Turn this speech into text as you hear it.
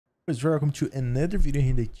Guys, welcome to another video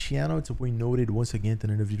here in the channel. It's a boy N0ted once again to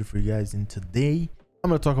another video for you guys, and today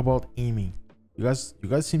I'm gonna talk about aiming. You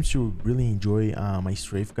guys seem to really enjoy my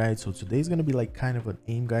strafe guide, so today is gonna be like kind of an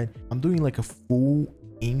aim guide. I'm doing like a full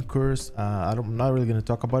aim course. I'm not really gonna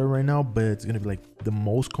talk about it right now, but it's gonna be like the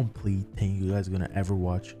most complete thing you guys are gonna ever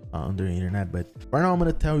watch on the internet. But right now I'm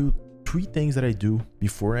gonna tell you 3 things that I do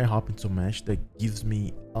before I hop into match that gives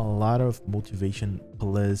me a lot of motivation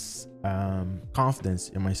plus confidence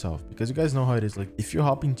in myself, because you guys know how it is. Like if you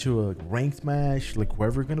hop into a ranked match, like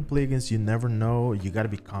whoever you're gonna play against, you never know, you gotta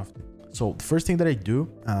be confident. So the first thing that I do,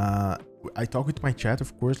 I talk with my chat,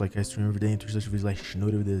 of course. Like I stream every day in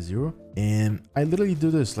N0ted's, and I literally do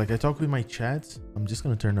this. Like I talk with my chat. I'm just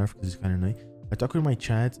gonna turn it off because it's kind of annoying. I talk with my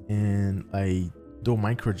chat and I do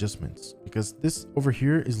micro adjustments, because this over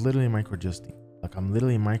here is literally micro adjusting. Like I'm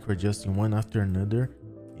literally micro adjusting one after another,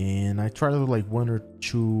 and I try to do like 1 or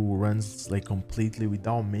 2 runs like completely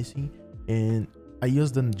without missing. And I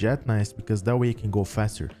use the jet knives because that way it can go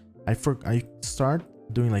faster. I start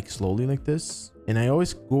doing like slowly like this, and I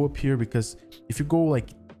always go up here, because if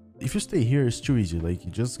you stay here, it's too easy. Like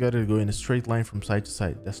you just gotta go in a straight line from side to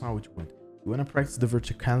side. That's not what you want. You want to practice the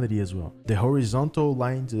verticality as well. The horizontal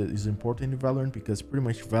lines is important in Valorant, because pretty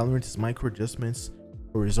much Valorant is micro adjustments,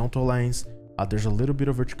 horizontal lines. There's a little bit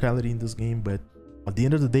of verticality in this game, but at the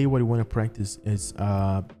end of the day, what you want to practice is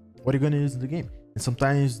what you're going to use in the game. And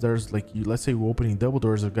sometimes there's like, let's say we're opening double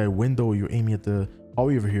doors, a guy window, you're aiming at the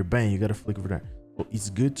hallway over here, bang, you got to flick over there. So it's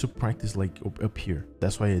good to practice like up here.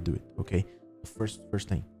 That's why I do it. Okay, first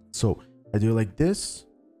thing. So I do it like this.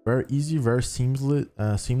 Very easy, very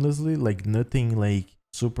seamlessly, like nothing like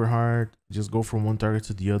super hard. Just go from one target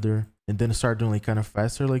to the other, and then start doing like kind of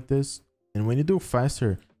faster like this. And when you do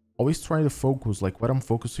faster, always try to focus. Like what I'm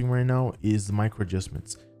focusing right now is the micro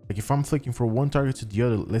adjustments. Like if I'm flicking from one target to the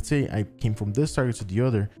other, let's say I came from this target to the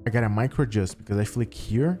other, I got a micro adjust because I flick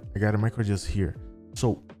here, I got a micro adjust here.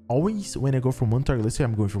 So always when I go from one target, let's say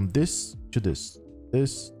I'm going from this to this.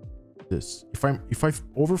 If I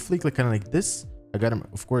over flick like kind of like this, I got him.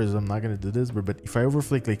 Of course, I'm not gonna do this, but if I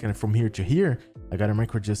overflick like kind of from here to here, I got a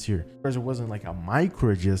micro adjust here. Of course, it wasn't like a micro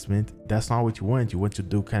adjustment. That's not what you want. You want to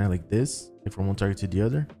do kind of like this, like from one target to the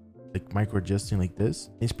other, like micro adjusting like this.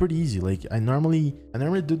 It's pretty easy. Like I normally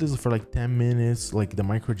do this for like 10 minutes, like the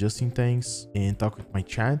micro adjusting things, and talk with my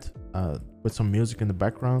chat, put some music in the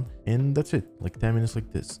background, and that's it. Like 10 minutes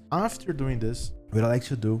like this. After doing this, what I like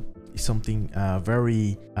to do is something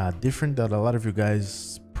very different that a lot of you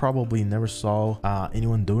guys probably never saw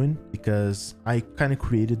anyone doing, because I kind of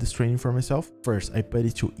created this training for myself. First, I put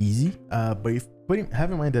it to easy, but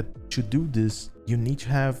have in mind that to do this, you need to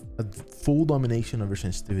have a full domination of your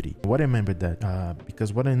sensitivity. What I meant by that,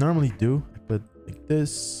 because what I normally do, I put like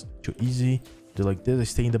this to easy, do like this, I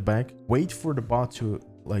stay in the back, wait for the bot to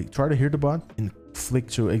like try to hear the bot and flick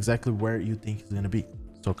to exactly where you think it's gonna be.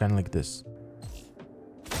 So kind of like this.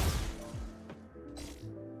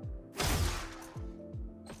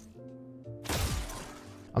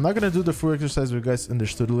 I'm not gonna do the full exercise, but you guys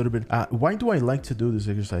understood a little bit. Why do I like to do this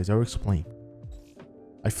exercise? I'll explain.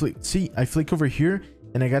 I flick over here,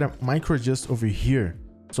 and I got a micro adjust over here.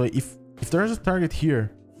 So if there's a target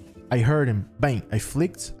here, I heard him, bang, I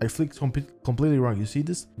flicked completely wrong. You see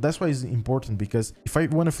this? That's why it's important, because if I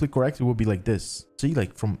want to flick correctly, it will be like this. See,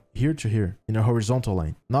 like from here to here in a horizontal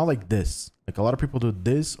line, not like this. Like a lot of people do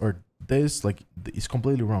this or this, like it's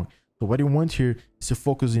completely wrong. So what you want here is to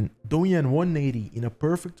focus in doing an 180 in a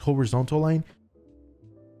perfect horizontal line.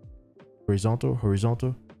 Horizontal,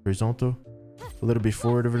 horizontal, horizontal. A little bit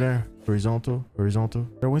forward over there. Horizontal, horizontal.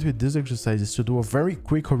 What I want with this exercise is to do a very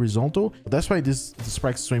quick horizontal. That's why this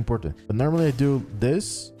practice is so important. But normally I do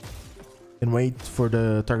this and wait for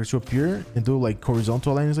the target to appear and do like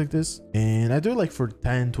horizontal lines like this. And I do it like for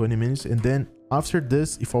 10-20 minutes. And then after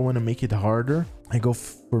this, if I want to make it harder, I go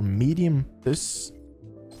for medium. This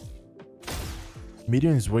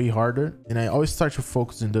medium is way harder, and I always start to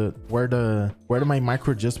focus in the where my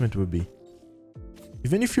micro adjustment would be.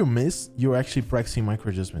 Even if you miss, you're actually practicing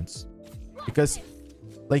micro adjustments, because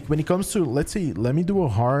like when it comes to, let's say, let me do a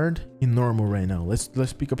hard in normal right now.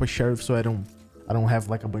 Let's pick up a sheriff, so I don't have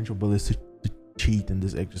like a bunch of bullets to cheat in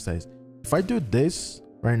this exercise. If I do this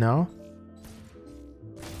right now,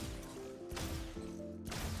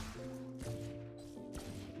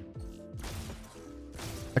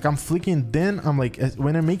 like I'm flicking, then I'm like,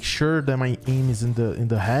 when I make sure that my aim is in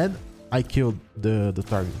the head, I killed the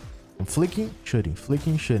target. I'm flicking, shooting,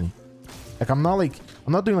 flicking, shooting. Like I'm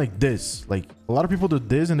not doing like this. Like a lot of people do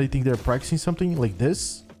this and they think they're practicing something like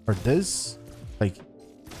this or this. Like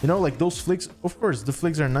You know, like those flicks, of course, the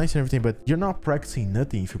flicks are nice and everything, but you're not practicing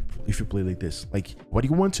nothing if you play like this. Like, what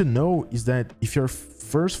you want to know is that if your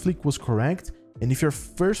first flick was correct, and if your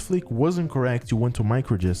first flick wasn't correct, you want to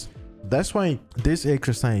micro adjust. That's why this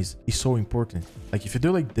exercise is so important. Like, if you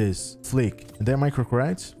do like this, flick, and then micro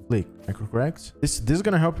correct, flick, micro correct, this is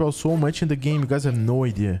gonna help you out so much in the game. You guys have no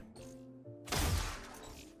idea.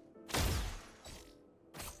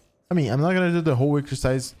 I mean, I'm not gonna do the whole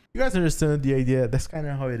exercise. You guys understand the idea. That's kind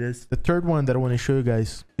of how it is. The third one that I want to show you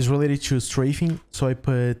guys is related to strafing. So I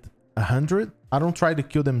put 100. I don't try to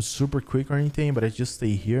kill them super quick or anything, but I just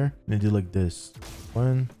stay here and I do like this.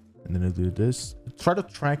 One, and then I do this. Try to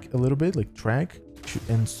track a little bit, like track.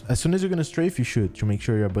 And as soon as you're gonna strafe, you should to make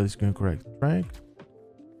sure your body's going correct. Track,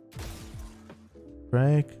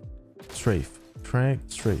 track, strafe, track,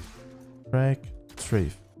 strafe, track,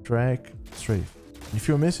 strafe, track, strafe. If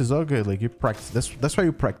you miss, it's all good. Like, you practice. That's why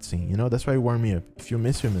you're practicing, you know? That's why you warm me up. If you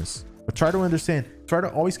miss, you miss. But try to understand. Try to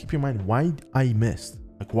always keep in mind why I missed.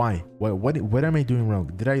 Like, why? What am I doing wrong?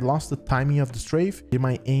 Did I lost the timing of the strafe? Did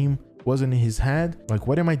my aim wasn't in his head? Like,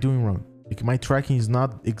 what am I doing wrong? Like, my tracking is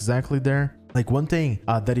not exactly there. Like, one thing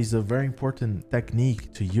that is a very important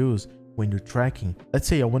technique to use when you're tracking. Let's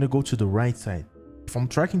say I want to go to the right side. If I'm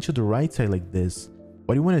tracking to the right side like this,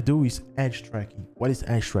 what you want to do is edge tracking. What is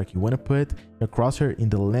edge tracking? You want to put your crosshair in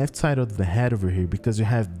the left side of the head over here because you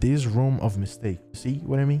have this room of mistake. See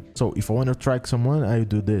what I mean? So if I want to track someone, I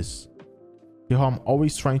do this. You know how I'm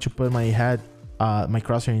always trying to put my head, my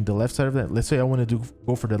crosshair in the left side of that. Let's say I want to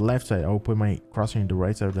go for the left side. I will put my crosshair in the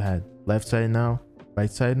right side of the head. Left side now,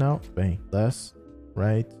 right side now, bang. Left,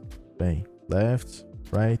 right, bang. Left,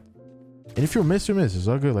 right. And if you miss, you miss. It's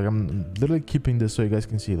all good. Like, I'm literally keeping this so you guys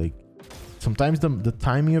can see, like, sometimes the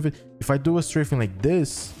timing of it, if I do a strafing like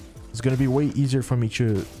this, it's going to be way easier for me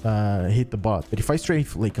to hit the bot. But if I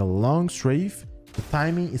strafe like a long strafe, the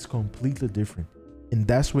timing is completely different. And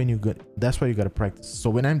that's when that's why you got to practice. So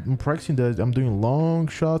when I'm practicing that, I'm doing long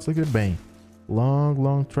shots like a bang.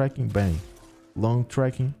 Long tracking, bang. Long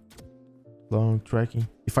tracking.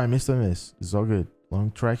 If I miss, I miss. It's all good.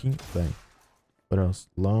 Long tracking, bang. What else?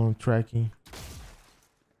 Long tracking.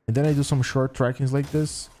 And then I do some short trackings like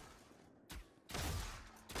this.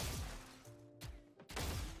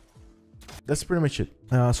 That's pretty much it.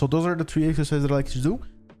 So those are the 3 exercises that I like to do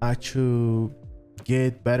to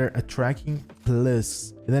get better at tracking.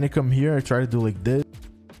 Plus, and then I come here, I try to do like this.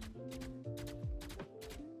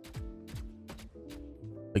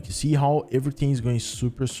 Like, you see how everything is going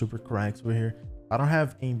super correct over here. I don't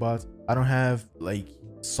have aimbot. I don't have like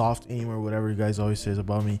soft aim or whatever you guys always says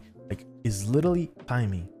about me. Like, it's literally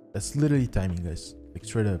timing. That's literally timing, guys. Like,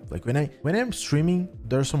 straight up. Like, when I'm streaming,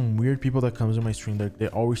 there's some weird people that comes in my stream that they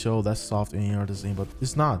always say, oh, that's soft aim or the same, but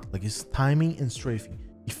it's not. Like, it's timing and strafing.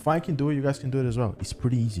 If I can do it, you guys can do it as well. It's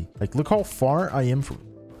pretty easy. Like, look how far I am from.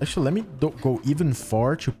 Actually, let me go even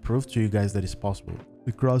far to prove to you guys that it's possible.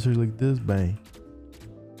 The crosshair like this, bang.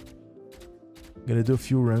 I'm gonna do a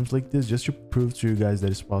few runs like this just to prove to you guys that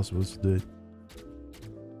it's possible to do it.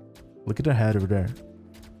 Look at the head over there.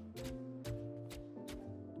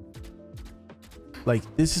 Like,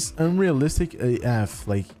 this is unrealistic AF.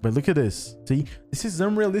 Like, but look at this. See, this is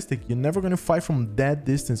unrealistic. You're never gonna fight from that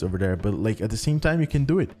distance over there, but like at the same time you can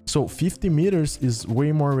do it. So 50 meters is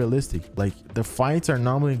way more realistic. Like, the fights are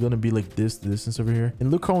normally gonna be like this distance over here, and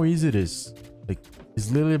look how easy it is. Like, it's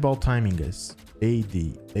literally about timing, guys.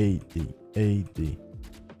 AD.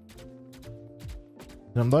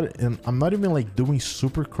 And I'm not even like doing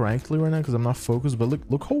super correctly right now because I'm not focused, but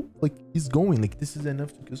look how like he's going. Like, this is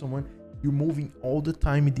enough to kill someone. You're moving all the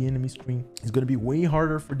time in the enemy screen. It's gonna be way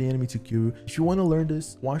harder for the enemy to kill you. If you want to learn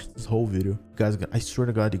this, watch this whole video. Guys, I swear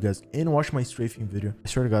to God, you guys, and watch my strafing video. I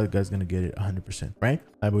swear to God, you guys gonna get it 100%, right?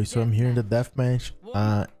 Alright, boys, so I'm here in the deathmatch.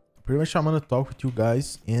 Pretty much I'm gonna talk with you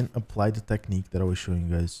guys and apply the technique that I was showing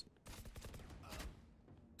you guys.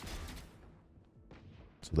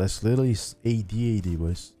 So that's literally AD,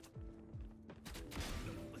 boys.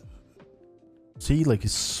 See, like,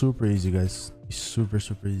 it's super easy, guys. It's super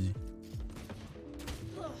easy.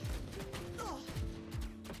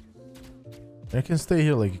 I can stay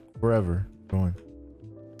here like forever going.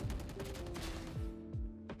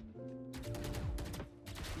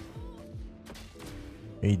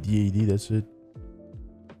 AD, that's it.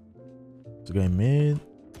 There's a guy mid.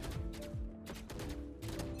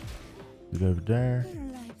 There's a guy over there.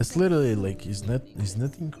 It's literally like, it's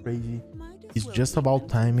nothing crazy. It's just about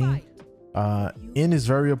timing. And it's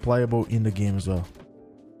very applicable in the game as well.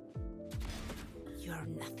 You're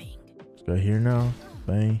nothing. This guy here now.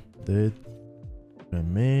 Bang. Dead. I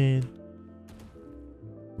made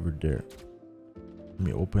over there. Let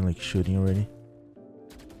me open like shooting already.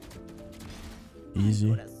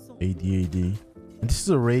 Easy. AD. And this is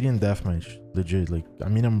a Radiant deathmatch. Legit. Like, I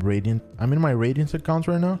mean, I'm in my Radiant account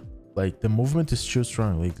right now. Like, the movement is still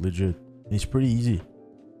strong. Like, legit. And it's pretty easy.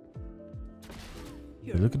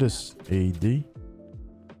 Hey, look at this. AD.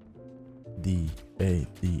 D. A.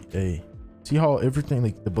 D. A. See how everything,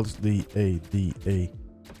 like, the bullets, D. A. D. A.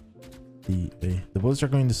 D. A. The bullets are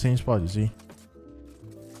going in the same spot, you see?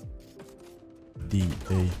 D.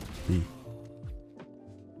 A. D.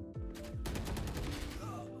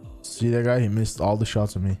 See that guy? He missed all the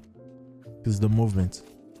shots on me. Because the movement.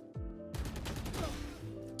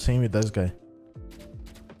 Same with this guy.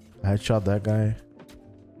 I headshot that guy.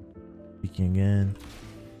 Peeking again.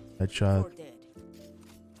 Headshot.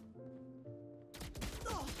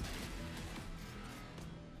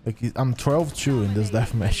 Like, I'm 12-2 in this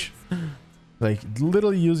deathmatch. Like,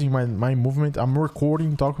 literally using my movement. I'm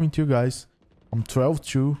recording, talking to you guys. I'm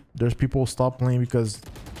 12-2. There's people stop playing because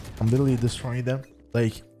I'm literally destroying them.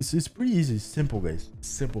 Like, it's pretty easy. It's simple, guys. It's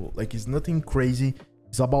simple. Like, it's nothing crazy.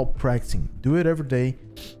 It's about practicing. Do it every day.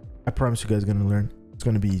 I promise you guys are gonna learn. It's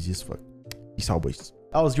gonna be easy as fuck. Peace out, boys.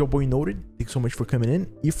 That was your boy N0ted. Thanks so much for coming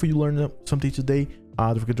in. If you learned something today,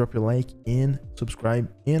 don't forget to drop your like and subscribe.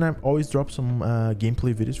 And I always drop some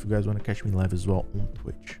gameplay videos if you guys want to catch me live as well on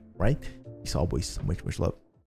Twitch. Right? Peace out, boys. Much love.